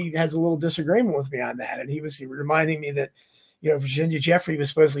he has a little disagreement with me on that. And he was reminding me that, Virginia Jeffrey was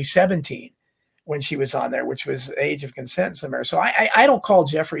supposedly 17 when she was on there, which was age of consent somewhere. So I don't call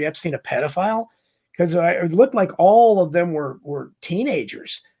Jeffrey Epstein a pedophile because it looked like all of them were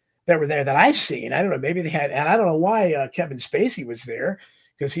teenagers that were there that I've seen. I don't know. Maybe they had, and I don't know why Kevin Spacey was there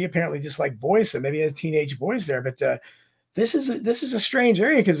because he apparently just liked boys. So maybe he has teenage boys there. But this is a strange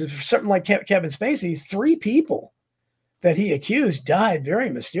area because for something like Kevin Spacey, 3 people that he accused died very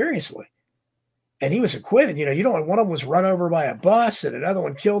mysteriously. And he was acquitted. One of them was run over by a bus and another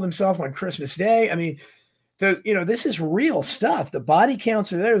one killed himself on Christmas Day. I mean, this is real stuff. The body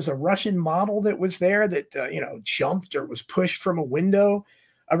counts are there. There's a Russian model that was there that, jumped or was pushed from a window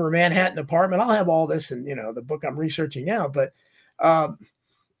of her Manhattan apartment. I'll have all this in, the book I'm researching now. But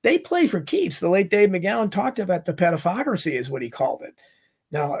they play for keeps. The late Dave McGowan talked about the pedophocracy is what he called it.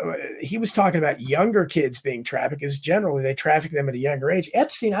 Now, he was talking about younger kids being trafficked because generally they traffic them at a younger age.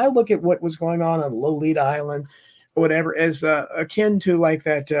 Epstein, I look at what was going on Lolita Island or whatever as akin to like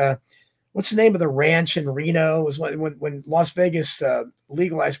that, what's the name of the ranch in Reno? It was when Las Vegas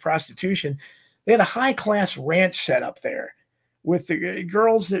legalized prostitution. They had a high-class ranch set up there with the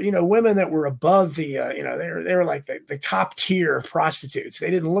girls that, women that were above the, they were like the top tier of prostitutes.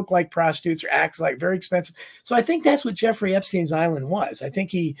 They didn't look like prostitutes or act like very expensive. So I think that's what Jeffrey Epstein's island was. I think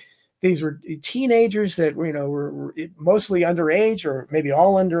these were teenagers that, were mostly underage or maybe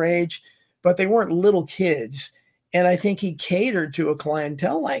all underage, but they weren't little kids. And I think he catered to a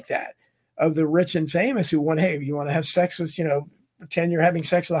clientele like that of the rich and famous who hey, you want to have sex with, pretend you're having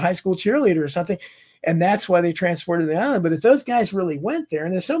sex with a high school cheerleader or something. And that's why they transported the island. But if those guys really went there,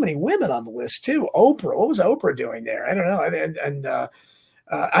 and there's so many women on the list too. Oprah, what was Oprah doing there? I don't know.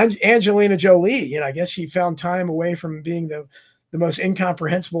 And Angelina Jolie, I guess she found time away from being the most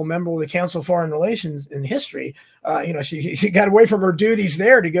incomprehensible member of the Council of Foreign Relations in history. She got away from her duties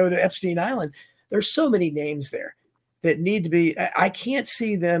there to go to Epstein Island. There's so many names there that need to be. I can't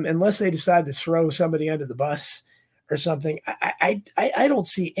see them unless they decide to throw somebody under the bus or something. I don't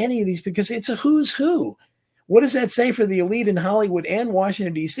see any of these because it's a who's who. What does that say for the elite in Hollywood and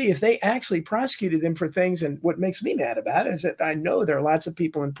Washington, D.C. if they actually prosecuted them for things? And what makes me mad about it is that I know there are lots of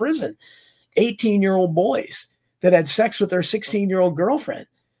people in prison, 18-year-old boys that had sex with their 16-year-old girlfriend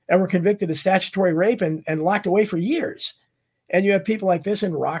and were convicted of statutory rape and locked away for years. And you have people like this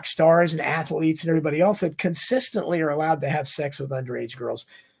and rock stars and athletes and everybody else that consistently are allowed to have sex with underage girls.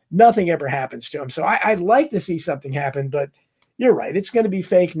 Nothing ever happens to them. So I'd like to see something happen, but, you're right. It's going to be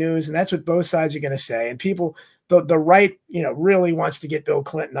fake news, and that's what both sides are going to say. And people, the right, really wants to get Bill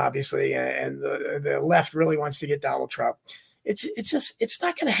Clinton, obviously, and the left really wants to get Donald Trump. It's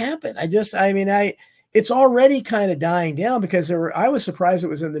not going to happen. It's already kind of dying down because I was surprised it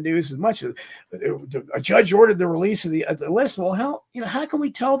was in the news as much. A judge ordered the release of the list. Well, how can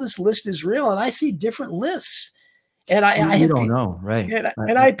we tell this list is real? And I see different lists. And I don't know, right?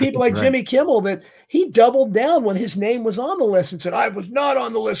 And I had people like Jimmy Kimmel that he doubled down when his name was on the list and said, I was not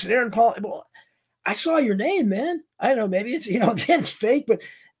on the list. And Aaron Paul, well, I saw your name, man. I don't know, maybe it's, again, it's fake, but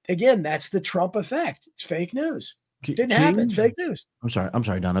again, that's the Trump effect. It's fake news. Didn't happen. It's fake news. I'm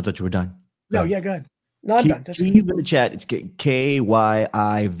sorry, Don. I thought you were done. No, yeah, go ahead. No, I'm done. Keep in the chat. It's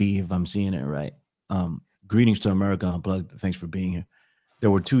KYIV, if I'm seeing it right. Greetings to America Unplugged. Thanks for being here.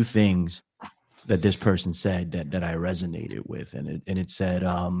 There were two things that this person said that I resonated with, and it said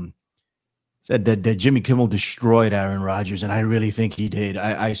that Jimmy Kimmel destroyed Aaron Rodgers, and I really think he did.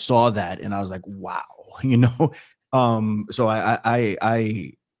 I saw that, and I was like, wow, So I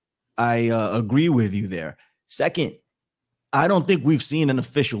agree with you there. Second, I don't think we've seen an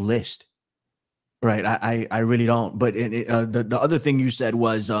official list. Right. I really don't. But the other thing you said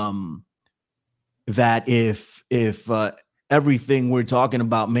was that if everything we're talking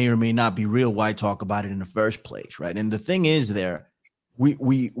about may or may not be real, why talk about it in the first place? Right. And the thing is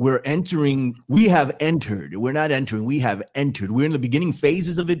we're entering. We have entered. We're not entering. We have entered. We're in the beginning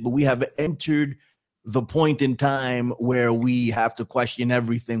phases of it, but we have entered the point in time where we have to question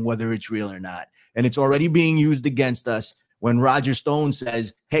everything, whether it's real or not. And it's already being used against us when Roger Stone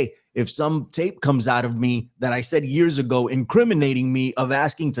says, hey, if some tape comes out of me that I said years ago incriminating me of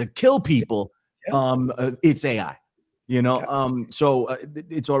asking to kill people, it's AI, So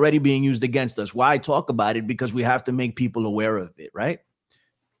it's already being used against us. Why talk about it? Because we have to make people aware of it, right?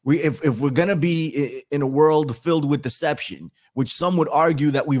 If we're going to be in a world filled with deception, which some would argue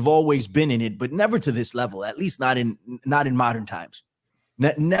that we've always been in it, but never to this level, at least not in modern times,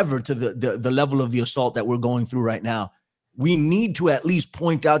 never to the level of the assault that we're going through right now. We need to at least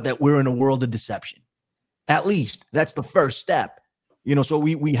point out that we're in a world of deception. At least that's the first step, so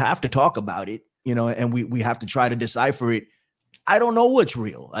we have to talk about it, and we have to try to decipher it. I don't know what's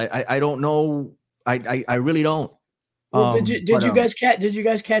real. I don't know. I really don't. Well, did you guys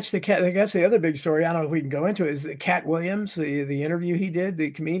catch the cat? I guess the other big story, I don't know if we can go into it, is the Cat Williams, the interview he did,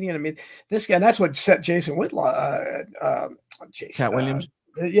 the comedian. I mean, this guy, that's what set Jason Whitlaw, Cat Williams.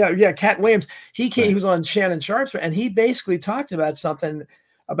 Cat Williams. He came. Right. He was on Shannon Sharp's, and he basically talked about something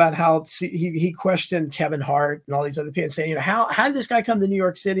about how he questioned Kevin Hart and all these other people, saying, how did this guy come to New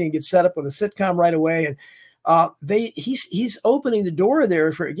York City and get set up with a sitcom right away? And he's opening the door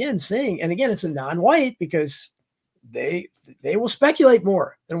there for saying, and again, it's a non-white because they will speculate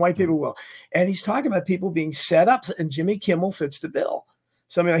more than white people will, and he's talking about people being set up, and Jimmy Kimmel fits the bill.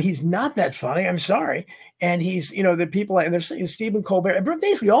 So he's not that funny. I'm sorry. And he's, the people, and they're saying Stephen Colbert, but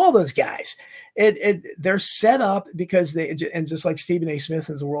basically all those guys, they're set up because and just like Stephen A. Smith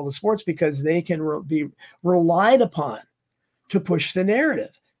in the world of sports, because they can be relied upon to push the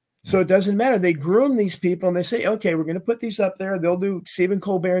narrative. So it doesn't matter. They groom these people and they say, okay, we're going to put these up there. They'll do Stephen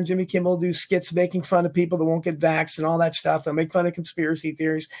Colbert and Jimmy Kimmel do skits making fun of people that won't get vaxxed and all that stuff. They'll make fun of conspiracy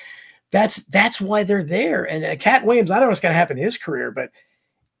theories. That's why they're there. And Cat Williams, I don't know what's going to happen in his career, but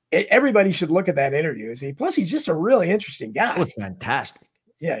everybody should look at that interview. Plus, he's just a really interesting guy. Oh, fantastic.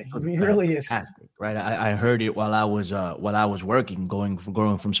 Yeah, he really is. Right. I heard it while I was working, going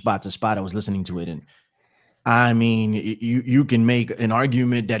from spot to spot. I was listening to it, and I mean, you can make an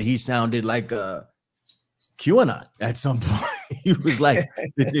argument that he sounded like a QAnon at some point. He was like,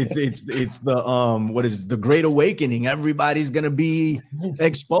 it's the what is it, the Great Awakening? Everybody's gonna be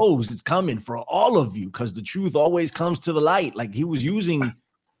exposed. It's coming for all of you because the truth always comes to the light. Like he was using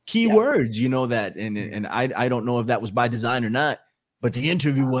keywords, that, and I don't know if that was by design or not, but the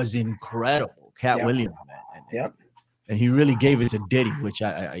interview was incredible. Cat Williams, man. And he really gave it to Diddy, which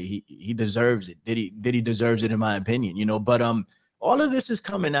he deserves it. Diddy deserves it in my opinion, but all of this is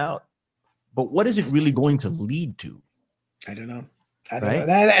coming out, but what is it really going to lead to? I don't know.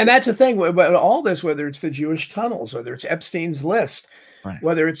 And that's the thing about all this, whether it's the Jewish tunnels, whether it's Epstein's list,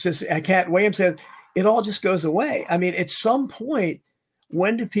 whether it's just Cat Williams said, it all just goes away. I mean, at some point,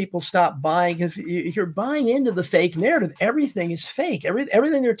 when do people stop buying? Because you're buying into the fake narrative. Everything is fake.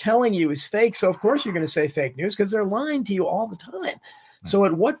 Everything they're telling you is fake. So of course you're going to say fake news because they're lying to you all the time. Right. So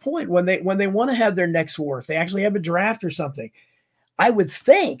at what point, when they want to have their next war, if they actually have a draft or something, I would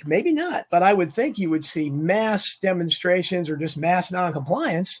think, maybe not, but I would think you would see mass demonstrations or just mass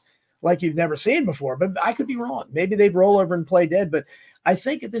noncompliance like you've never seen before. But I could be wrong. Maybe they'd roll over and play dead. But I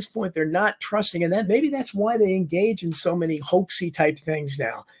think at this point they're not trusting, and that maybe that's why they engage in so many hoaxy type things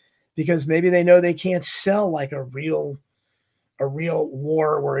now, because maybe they know they can't sell like a real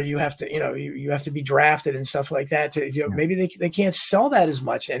war where you have to, you have to be drafted and stuff like that. Maybe they can't sell that as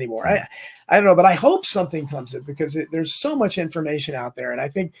much anymore. I don't know, but I hope something comes of it, because there's so much information out there, and I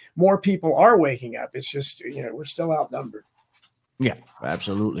think more people are waking up. It's just, we're still outnumbered. Yeah,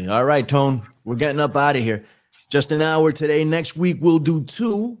 absolutely. All right, Tone, we're getting up out of here. Just an hour today. Next week we'll do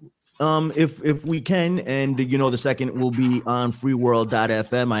 2, if we can, and the second will be on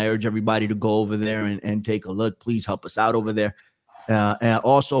freeworld.fm. I urge everybody to go over there and take a look. Please help us out over there. And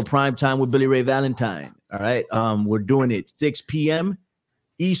also Prime Time with Billy Ray Valentine. All right. We're doing it 6 p.m.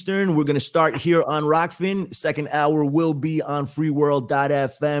 Eastern. We're going to start here on Rockfin. Second hour will be on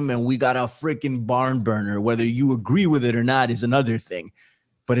freeworld.fm. And we got a freaking barn burner. Whether you agree with it or not is another thing.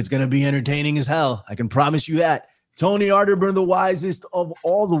 But it's going to be entertaining as hell. I can promise you that. Tony Arterburn, the wisest of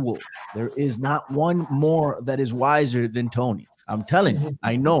all the wolves. There is not one more that is wiser than Tony. I'm telling you.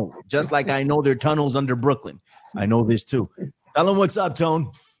 I know. Just like I know there are tunnels under Brooklyn. I know this too. Tell him what's up,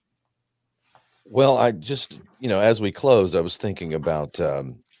 Tone. Well, I just, as we close, I was thinking about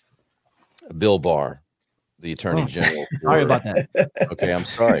Bill Barr, the Attorney General. Sorry about that. Okay, I'm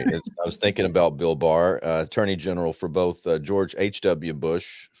sorry. I was thinking about Bill Barr, Attorney General for both George H.W.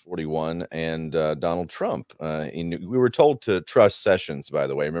 Bush, 41, and Donald Trump. We were told to trust Sessions, by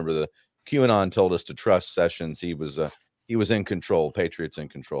the way. Remember, the QAnon told us to trust Sessions. He was in control, Patriots in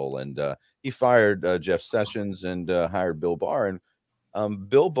control, and he fired Jeff Sessions and hired Bill Barr. And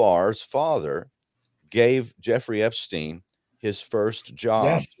Bill Barr's father gave Jeffrey Epstein his first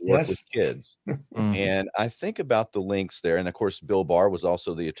job to work with kids. And I think about the links there. And of course, Bill Barr was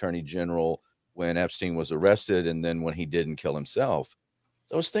also the Attorney General when Epstein was arrested, and then when he didn't kill himself.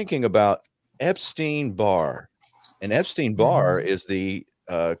 So I was thinking about Epstein Barr, and Epstein Barr is the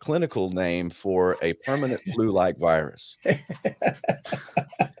clinical name for a permanent flu-like virus.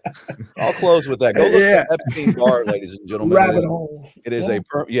 I'll close with that. Go look at Epstein Barr, ladies and gentlemen. Rabbit hole. It is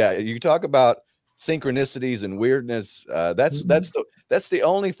you talk about synchronicities and weirdness. That's the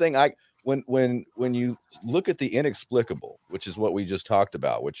only thing when you look at the inexplicable, which is what we just talked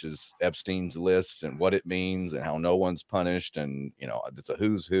about, which is Epstein's list and what it means and how no one's punished, and it's a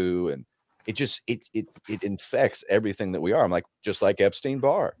who's who, and it infects everything that we are. I'm like, just like Epstein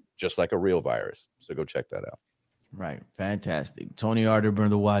Barr, just like a real virus. So go check that out. Right. Fantastic. Tony Arterburn,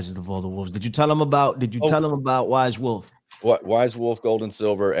 the wisest of all the wolves. Did you tell him about Wise Wolf? What Wise Wolf Gold and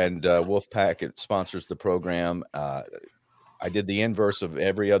Silver and Wolfpack, it sponsors the program. I did the inverse of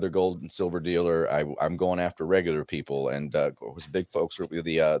every other gold and silver dealer. I'm going after regular people, and of course, big folks are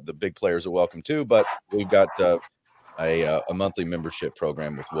the big players are welcome too. But we've got a monthly membership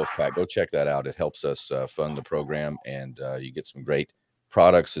program with Wolfpack. Go check that out. It helps us fund the program, and you get some great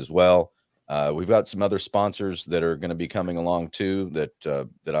products as well. We've got some other sponsors that are going to be coming along too that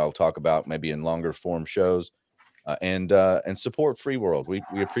I'll talk about maybe in longer form shows. And support Free World. We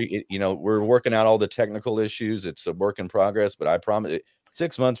appreciate, we're working out all the technical issues. It's a work in progress, but I promise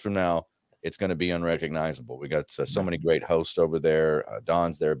 6 months from now, it's going to be unrecognizable. We got so many great hosts over there.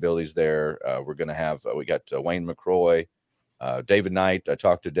 Don's there, Billy's there. We're going to have, we got Wayne McCroy, David Knight. I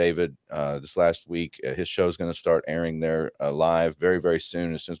talked to David this last week. His show is going to start airing there live very, very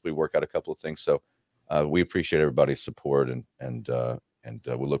soon, as soon as we work out a couple of things. So we appreciate everybody's support, and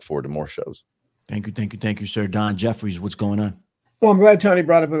we look forward to more shows. Thank you, sir. Don Jeffries, what's going on? Well, I'm glad Tony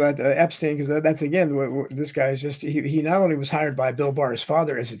brought up about Epstein, because that's, again, what this guy is just, he not only was hired by Bill Barr's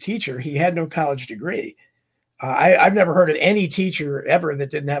father as a teacher, he had no college degree. I've never heard of any teacher ever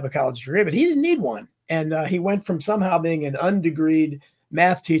that didn't have a college degree, but he didn't need one. And he went from somehow being an undegreed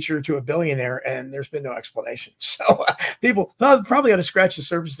math teacher to a billionaire, and there's been no explanation. So people probably ought to scratch the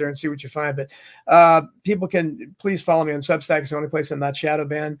surface there and see what you find. But people can please follow me on Substack. It's the only place I'm not shadow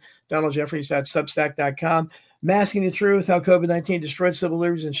banned. Donald Jeffries at Substack.com. Masking the Truth: How COVID-19 Destroyed Civil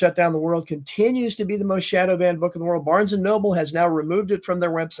Liberties and Shut Down the World continues to be the most shadow banned book in the world. Barnes & Noble has now removed it from their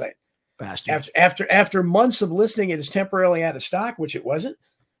website. After months of listing, it is temporarily out of stock, which it wasn't.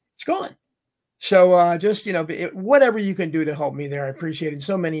 It's gone. So just, whatever you can do to help me there, I appreciate it.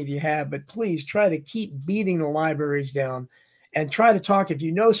 So many of you have, but please try to keep beating the libraries down and try to talk. If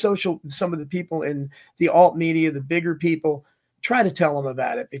you know some of the people in the alt media, the bigger people, try to tell them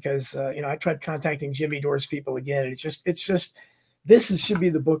about it, because, I tried contacting Jimmy Dore's people again. And it's just, should be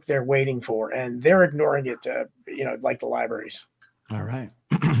the book they're waiting for, and they're ignoring it, like the libraries. All right.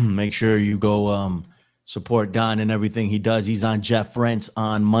 Make sure you go support Don and everything he does. He's on Jeff Rent's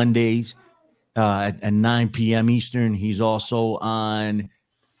on Mondays. At 9 p.m. Eastern. He's also on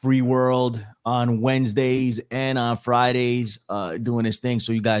Free World on Wednesdays and on Fridays, doing his thing.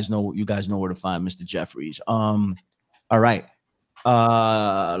 So you guys know where to find Mr. Jeffries. All right.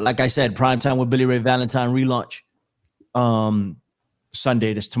 Like I said, Primetime with Billy Ray Valentine relaunch.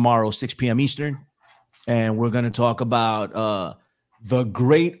 Sunday, that's tomorrow, 6 p.m. Eastern. And we're going to talk about the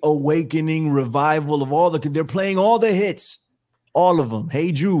Great Awakening revival of they're playing all the hits, all of them.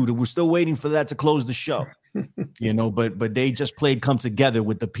 Hey Jude, we're still waiting for that to close the show. But they just played Come Together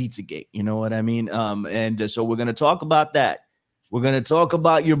with the Pizzagate. You know what I mean? And so we're going to talk about that. We're going to talk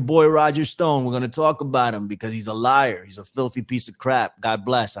about your boy, Roger Stone. We're going to talk about him because he's a liar. He's a filthy piece of crap. God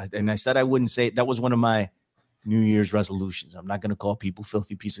bless. And I said I wouldn't say it. That was one of my New Year's resolutions. I'm not going to call people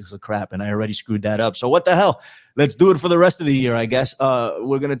filthy pieces of crap. And I already screwed that up. So what the hell? Let's do it for the rest of the year, I guess.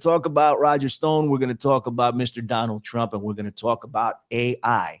 We're going to talk about Roger Stone. We're going to talk about Mr. Donald Trump. And we're going to talk about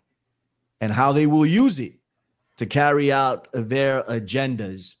AI and how they will use it to carry out their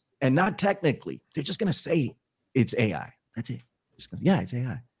agendas. And not technically. They're just going to say it's AI. That's it. It's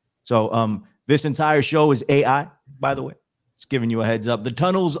AI. So this entire show is AI, by the way. It's giving you a heads up. The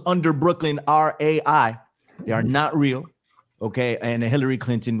tunnels under Brooklyn are AI. They are not real. Okay. And Hillary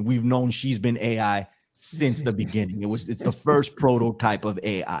Clinton, we've known she's been AI since the beginning. It's the first prototype of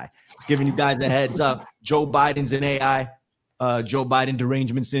AI. It's giving you guys a heads up. Joe Biden's an AI. Joe Biden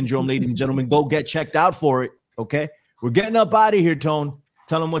derangement syndrome, ladies and gentlemen. Go get checked out for it. Okay. We're getting up out of here, Tone.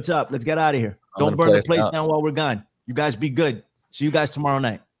 Tell them what's up. Let's get out of here. Don't burn the place down while we're gone. You guys be good. See you guys tomorrow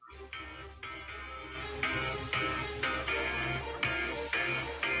night.